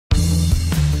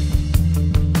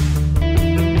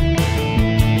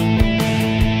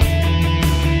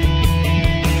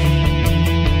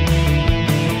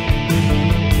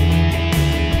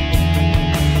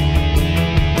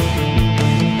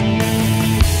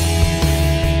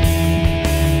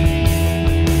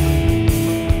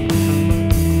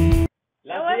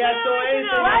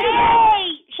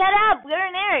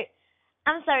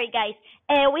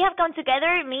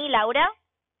Laura,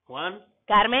 Juan,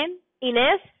 Carmen,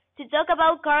 Inés. to talk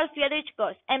about Carl Friedrich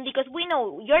Gauss. And because we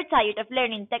know you're tired of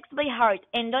learning text by heart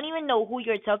and don't even know who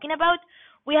you're talking about,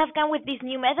 we have come with this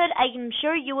new method I am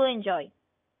sure you will enjoy.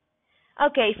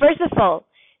 Okay, first of all,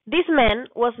 this man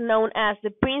was known as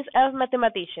the Prince of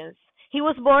Mathematicians. He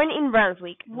was born in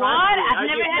Brunswick. What? I've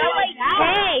never heard of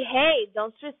that. Hey,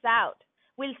 don't stress out.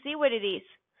 We'll see what it is.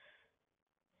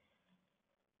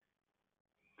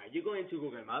 Are you going to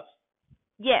Google Maps?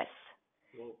 Yes,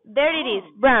 Well, there it is,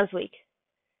 Brunswick.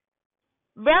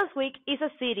 Brunswick is a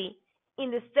city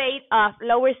in the state of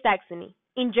Lower Saxony,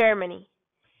 in Germany.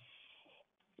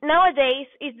 Nowadays,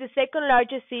 it's the second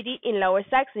largest city in Lower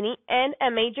Saxony and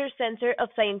a major center of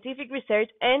scientific research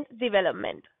and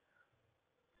development.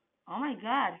 Oh my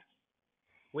God.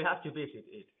 we have to visit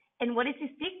it. And what is his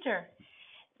picture?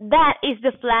 That is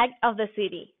the flag of the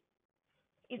city.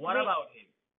 What about him?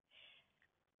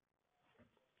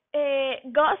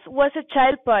 Gauss was a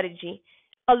child prodigy.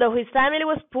 Although his family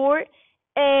was poor,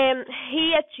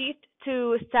 he achieved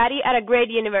to study at a great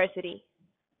university.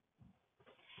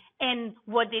 And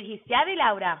what did he study,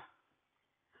 Laura?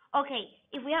 Okay,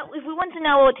 if we want to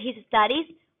know about his studies,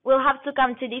 we'll have to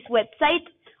come to this website.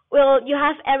 Well, you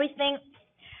have everything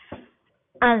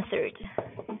answered.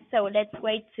 So let's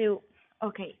wait to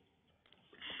okay.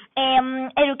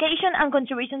 Education and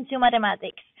contribution to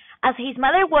mathematics. As his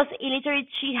mother was illiterate,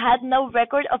 she had no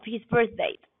record of his birth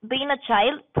date. Being a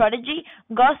child prodigy,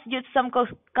 Gauss used some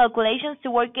calculations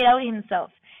to work it out himself.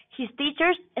 His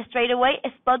teachers straight away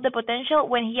spot the potential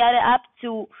when he added up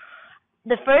to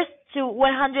the first to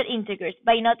 100 integers.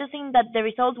 By noticing that the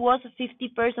result was 50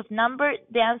 pairs of number,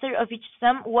 the answer of each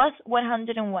sum was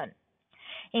 101.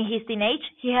 In his teenage,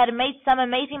 he had made some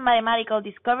amazing mathematical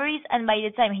discoveries, and by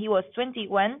the time he was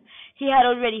 21, he had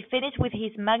already finished with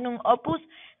his magnum opus,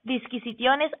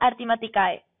 Disquisitiones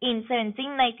Arithmeticae, in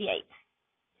 1798.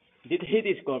 Did he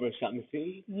discover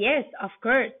something? Yes, of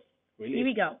course. Really? Here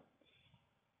we go.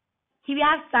 Here we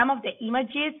have some of the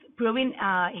images proving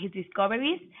his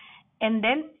discoveries. And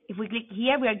then if we click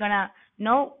here, we are going to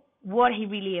know what he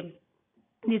really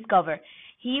discovered.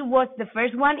 He was the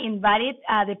first one invented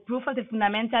the proof of the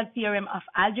fundamental theorem of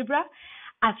algebra.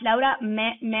 As Laura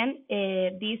meant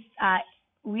this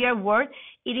weird word,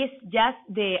 it is just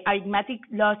the arithmetic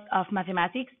laws of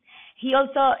mathematics. He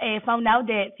also found out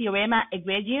the theorema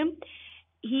egregium.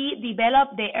 He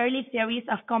developed the early theories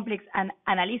of complex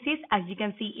analysis, as you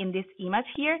can see in this image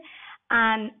here.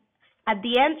 And at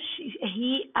the end,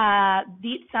 he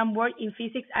did some work in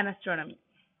physics and astronomy.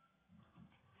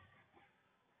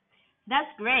 That's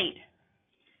great.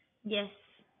 Yes.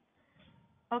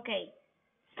 Okay.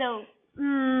 So,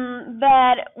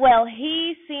 Well,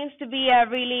 he seems to be a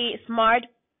really smart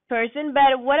person,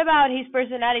 but what about his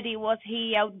personality? Was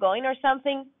he outgoing or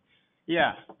something?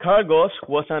 Yeah, Carl Gauss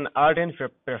was an ardent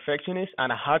perfectionist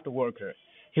and a hard worker.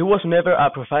 He was never a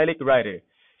prolific writer,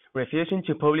 refusing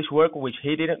to publish work which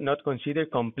he did not consider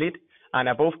complete and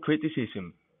above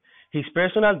criticism. His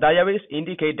personal diaries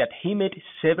indicate that he made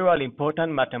several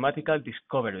important mathematical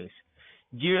discoveries,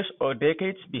 years or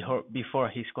decades before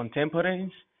his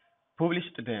contemporaries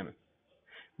published them.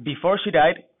 Before she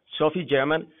died, Sophie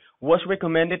Germain was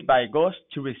recommended by Gauss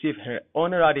to receive her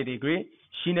honorary degree.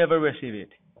 She never received it.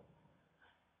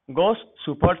 Gauss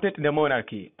supported the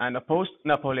monarchy and opposed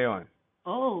Napoleon,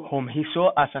 whom he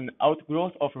saw as an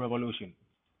outgrowth of revolution.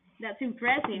 That's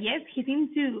impressive. Yes, he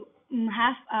seems to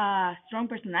have a strong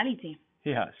personality. He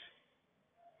has.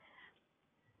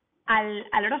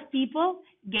 A lot of people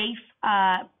gave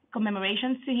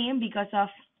commemorations to him because of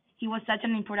he was such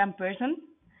an important person.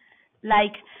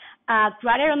 Like a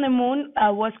crater on the moon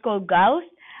was called Gauss.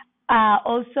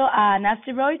 Also, an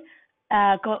asteroid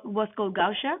was called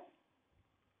Gaussia.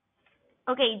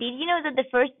 okay, did you know that the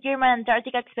first German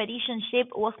Antarctic expedition ship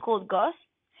was called Gauss?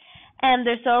 And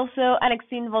there's also an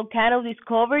extinct volcano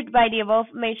discovered by the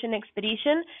above-mentioned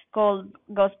expedition called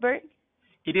Gaussberg.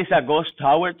 It is a Gauss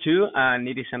tower too, and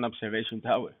it is an observation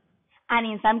tower. And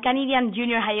in some Canadian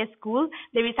junior high school,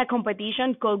 there is a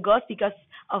competition called Gauss because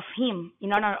of him,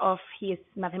 in honor of his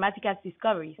mathematical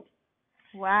discoveries.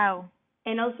 Wow.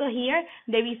 And also here,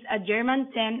 there is a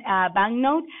German 10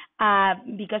 banknote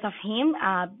because of him,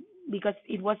 because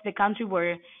it was the country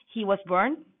where he was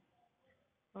born.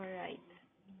 All right.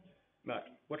 But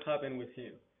what happened with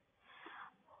him?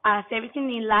 As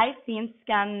everything in life seems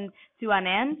come to an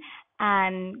end,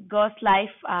 and Gauss' life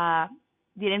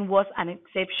didn't was an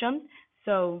exception.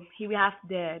 So here we have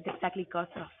the exactly cause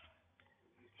of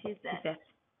his death.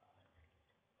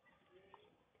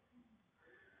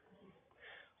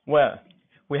 Well,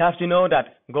 we have to know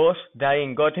that Gauss died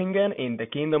in Göttingen in the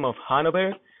Kingdom of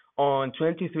Hanover on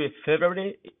 23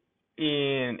 February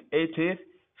in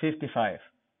 1855.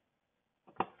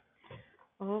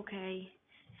 Okay.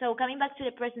 So coming back to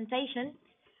the presentation,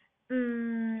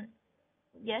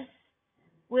 yes,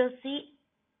 we'll see.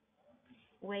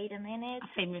 Wait a minute. A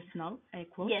famous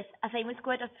quote. Yes, a famous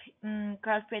quote of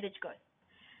Carl Friedrich Gauss.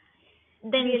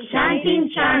 The enchanting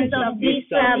charms of this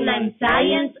sublime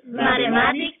science,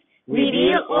 mathematics,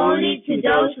 reveal only to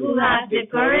those who have the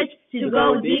courage to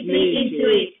go deeply into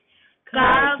it.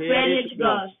 Carl Friedrich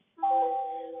Gauss.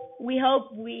 We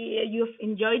hope you've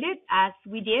enjoyed it as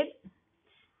we did.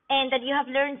 And that you have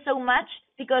learned so much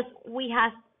because we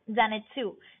have done it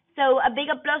too. So a big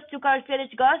applause to Carl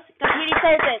Friedrich Gauss because he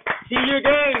deserves it. See you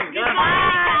again.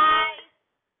 Goodbye.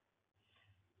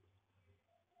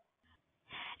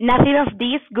 Nothing of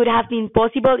this could have been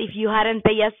possible if you hadn't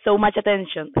paid us so much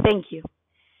attention. Thank you.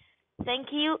 Thank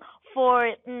you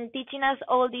for teaching us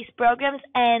all these programs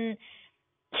and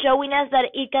showing us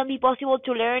that it can be possible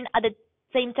to learn at the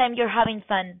same time you're having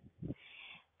fun.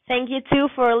 Thank you too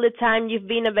for all the time you've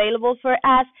been available for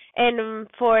us and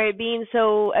for being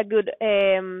so a good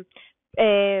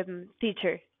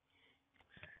teacher.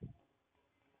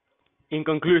 In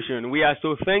conclusion, we are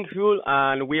so thankful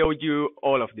and we owe you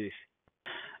all of this.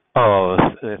 Oh,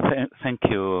 thank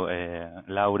you,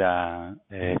 Laura,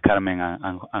 Carmen,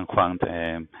 and Juan.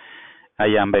 I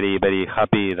am very, very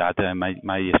happy that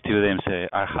my students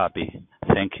are happy.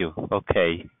 Thank you.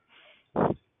 Okay.